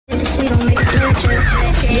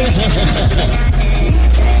Hey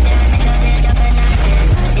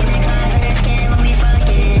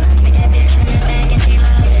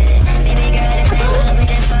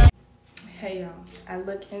y'all, I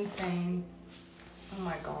look insane. Oh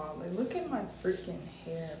my god, like look at my freaking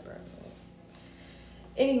hair, bro.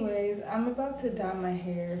 Anyways, I'm about to dye my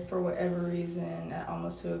hair for whatever reason at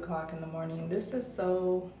almost 2 o'clock in the morning. This is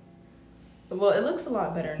so, well, it looks a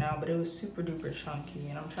lot better now, but it was super duper chunky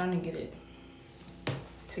and I'm trying to get it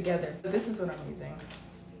together. This is what I'm using.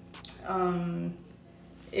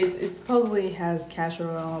 It supposedly has castor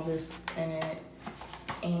oil and all this in it,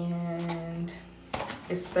 and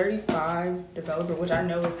it's 35 developer, which I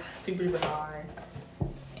know is super duper high.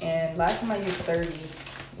 And last time I used 30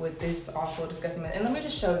 with this awful disgusting mess. And let me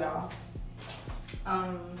just show y'all.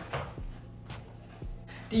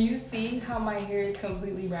 Do you see how my hair is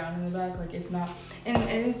completely brown in the back? Like it's not, and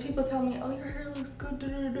it's people tell me, oh, your hair looks good. Da,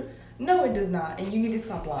 da, da. No, it does not. And you need to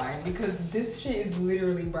stop lying because this shit is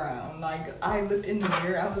literally brown. Like I looked in the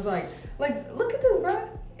mirror, I was like, look at this, bruh.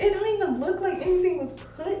 It don't even look like anything was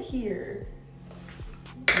put here.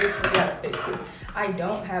 We gotta fix this. I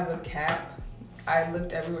don't have a cap. I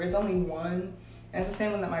looked everywhere. It's only one. And it's the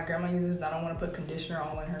same one that my grandma uses. I don't want to put conditioner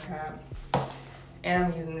all in her cap. And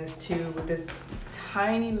I'm using this too with this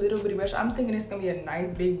tiny little bitty brush. I'm thinking it's gonna be a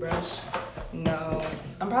nice big brush. No,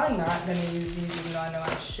 I'm probably not gonna use these even though I know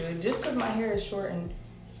I should. Just because my hair is short and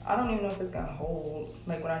I don't even know if it's gonna hold.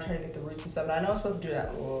 Like when I try to get the roots and stuff. And I know I'm supposed to do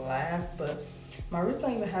that last, but my roots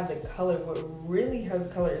don't even have the color. What really has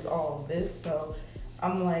color is all this. So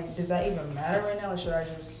I'm like, does that even matter right now? Or should I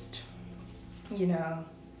just, you know,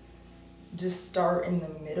 just start in the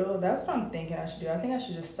middle? That's what I'm thinking I should do. I think I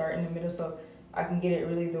should just start in the middle so I can get it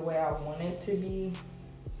really the way I want it to be.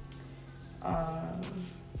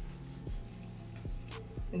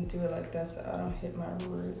 And do it like that so I don't hit my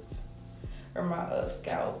roots or my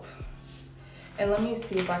scalp. And let me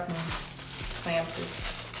see if I can clamp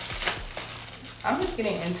this. I'm just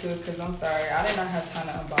getting into it because I'm sorry, I did not have time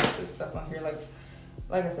to unbox this stuff on here.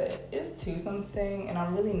 Like I said, it's 2 something and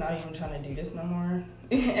I'm really not even trying to do this no more.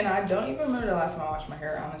 And I don't even remember the last time I washed my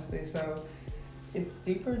hair, honestly. So it's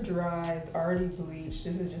super dry, it's already bleached.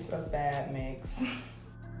 This is just a bad mix.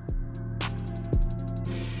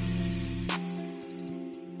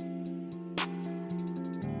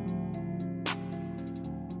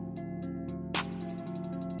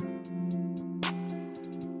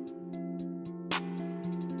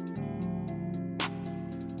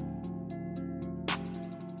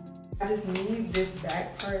 I just need this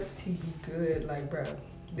back part to be good, like bro.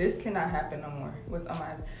 This cannot happen no more.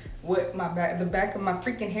 The back of my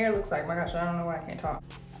freaking hair looks like. My gosh, I don't know why I can't talk.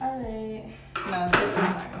 All right, no, this is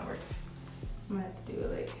not gonna work. I'm gonna have to do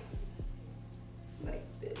it like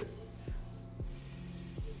this.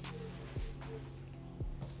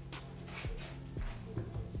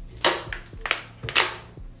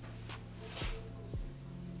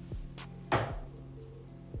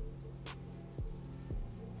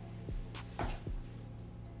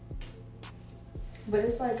 But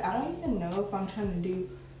it's like, I don't even know if I'm trying to do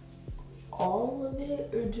all of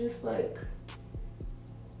it or just like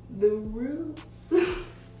the roots.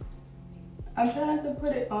 I'm trying not to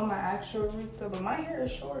put it on my actual roots, so, but my hair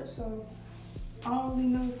is short, so I don't really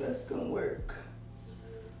know if that's gonna work.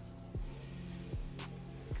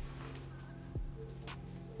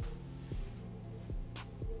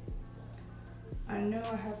 I know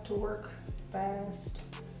I have to work fast.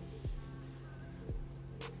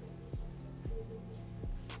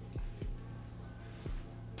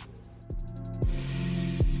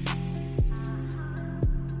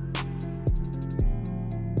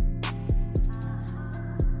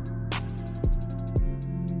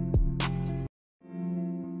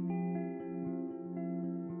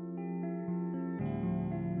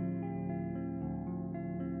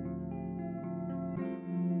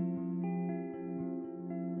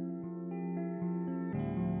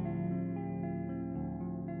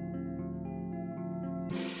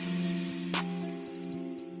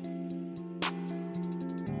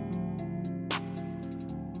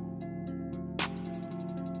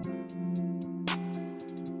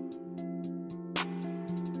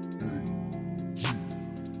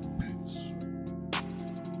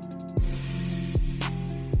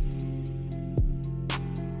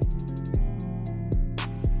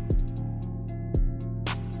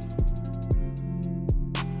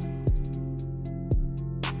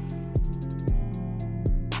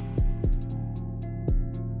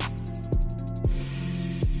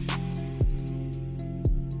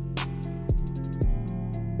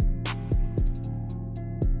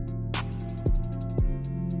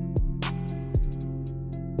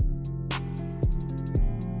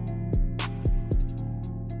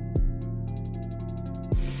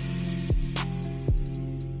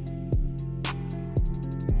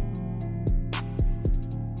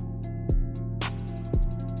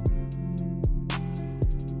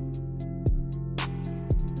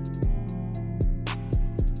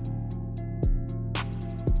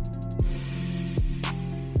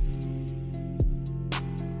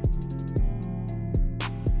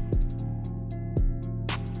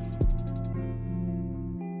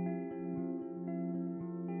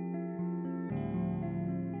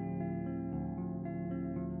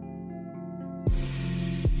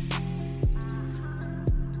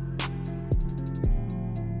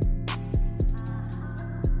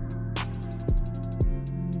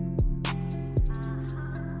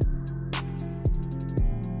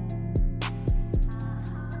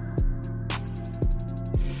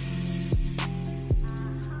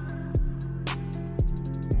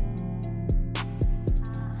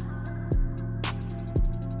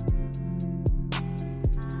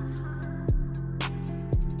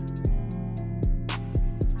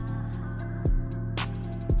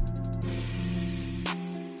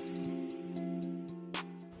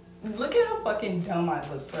 Look at how fucking dumb I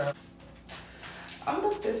look, bro. I'm gonna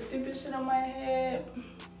put this stupid shit on my head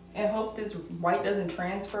and hope this white doesn't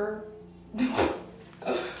transfer.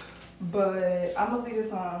 But I'm gonna leave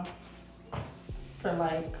this on for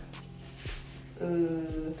like,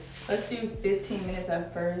 let's do 15 minutes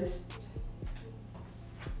at first.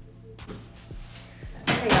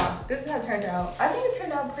 Okay, y'all, this is how it turned out. I think it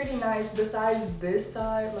turned out pretty nice besides this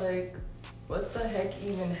side. Like, what the heck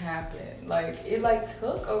even happened? Like, it like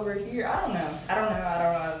took over here. I don't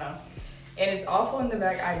know. And it's awful in the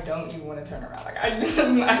back. I don't even want to turn around. Like,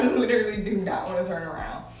 I literally do not want to turn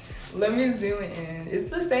around. Let me zoom in. It's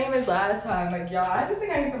the same as last time. Like, y'all, I just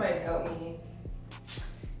think I need somebody to help me.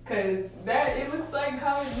 Cause it looks like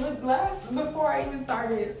how it looked last before I even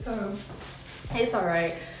started. So it's all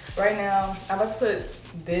right. Right now, I'm about to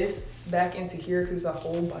put this back into here because a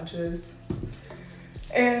whole bunch of this.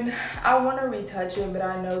 And I want to retouch it, but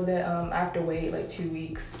I know that I have to wait like 2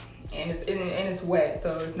 weeks. And it's wet,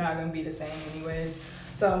 so it's not gonna be the same anyways.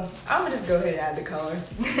 So I'm gonna just go ahead and add the color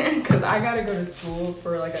because I gotta go to school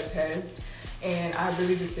for like a test, and I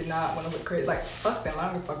really just did not want to look crazy. Like, fuck them, I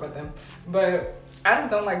don't give a fuck about them. But I just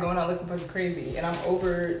don't like going out looking fucking crazy, and I'm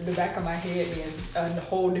over the back of my head being a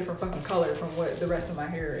whole different fucking color from what the rest of my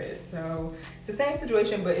hair is. So it's the same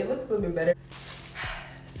situation, but it looks a little bit better.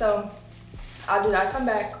 So I'll do that. I'll come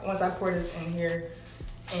back once I pour this in here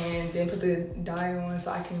and then put the dye on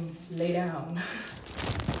so I can lay down.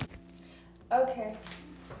 Okay,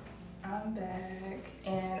 I'm back,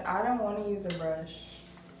 and I don't want to use the brush,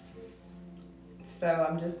 so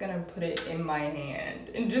I'm just gonna put it in my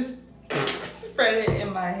hand and just spread it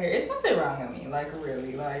in my hair. It's nothing wrong with me, like,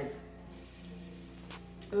 really, like,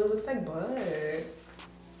 ooh, it looks like blood.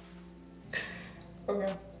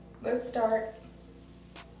 Okay, let's start.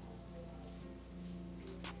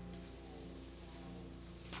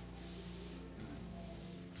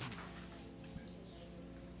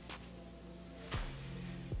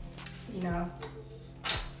 You know,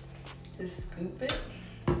 just scoop it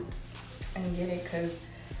and get it, because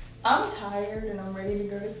I'm tired and I'm ready to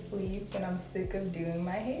go to sleep and I'm sick of doing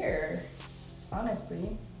my hair,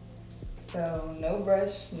 honestly. So no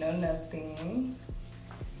brush, no nothing.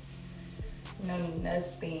 No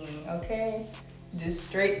nothing, okay? Just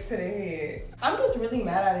straight to the head. I'm just really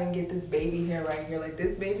mad I didn't get this baby hair right here. Like,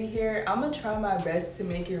 this baby hair, I'm gonna try my best to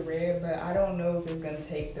make it red, but I don't know if it's gonna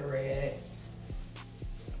take the red,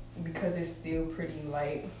 because it's still pretty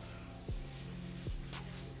light.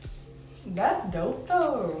 That's dope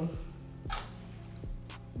though.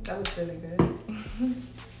 That looks really good.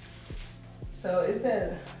 So it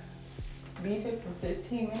said leave it for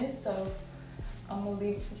 15 minutes, so I'm gonna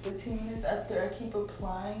leave it for 15 minutes after I keep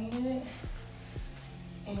applying it.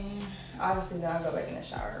 And obviously then I'll go back in the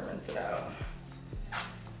shower and rinse it out.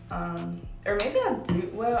 Or maybe I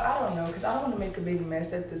do, well, I don't know, because I don't want to make a big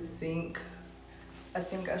mess at the sink. I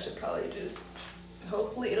think I should probably just,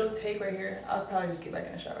 hopefully it'll take right here. I'll probably just get back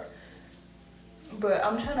in the shower. But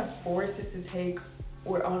I'm trying to force it to take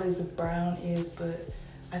where all this brown is, but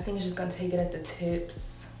I think it's just gonna take it at the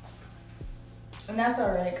tips. And that's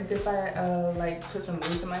all right, because if I like put some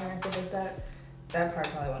mousse in my hair and stuff like that, that part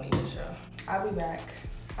probably won't even show. I'll be back.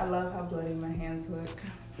 I love how bloody my hands look.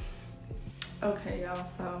 Okay, y'all,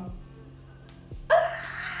 so.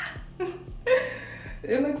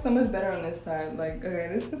 It looks so much better on this side. Like, okay,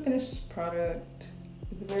 this is the finished product.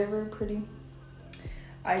 It's very, very pretty.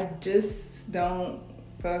 I just don't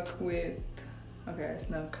fuck with, okay, it's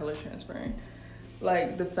not color transferring.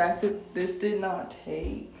 Like, the fact that this did not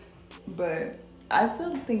take, but I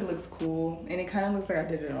still think it looks cool. And it kind of looks like I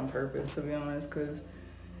did it on purpose, to be honest, because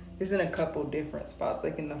it's in a couple different spots,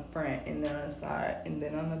 like in the front and then on the side and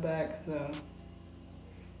then on the back. So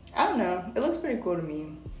I don't know, it looks pretty cool to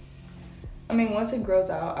me. I mean, once it grows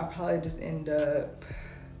out, I'll probably just end up,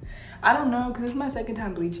 I don't know, because it's my second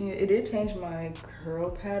time bleaching it. It did change my curl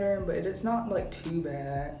pattern, but it's not like too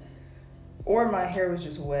bad. Or my hair was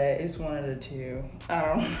just wet. It's one of the two. I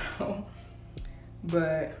don't know.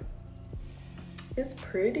 But it's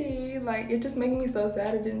pretty. Like, it just makes me so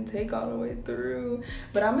sad it didn't take all the way through.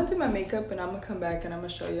 But I'm gonna do my makeup and I'm gonna come back and I'm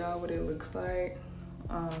gonna show y'all what it looks like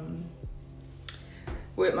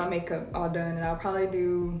with my makeup all done. And I'll probably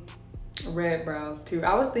do red brows too.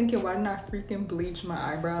 I was thinking, why didn't I freaking bleach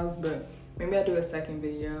my eyebrows? But maybe I'll do a second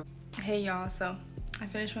video. Hey y'all, so I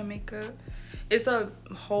finished my makeup. It's a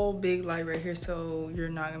whole big light right here, so you're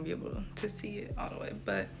not gonna be able to see it all the way.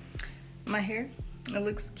 But my hair, it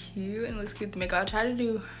looks cute and it looks cute to make. I tried to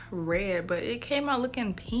do red, but it came out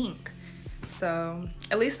looking pink. So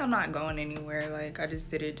at least I'm not going anywhere. Like, I just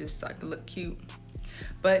did it just so I could look cute.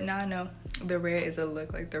 But now I know the red is a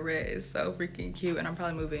look. Like, the red is so freaking cute, and I'm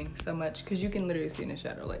probably moving so much because you can literally see in the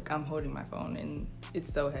shadow, like, I'm holding my phone and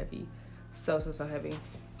it's so heavy. So heavy.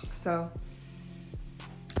 So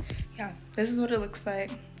yeah, this is what it looks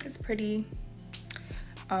like. It's pretty.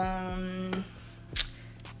 Yeah,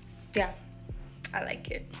 I like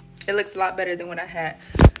it. It looks a lot better than what I had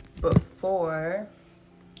before,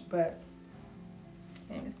 but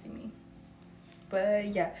you didn't see me. But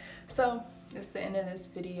yeah, so it's the end of this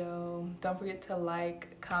video. Don't forget to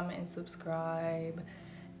like, comment, and subscribe.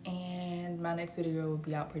 And my next video will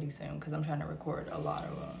be out pretty soon because I'm trying to record a lot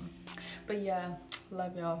of them. But yeah,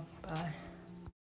 love y'all. Bye.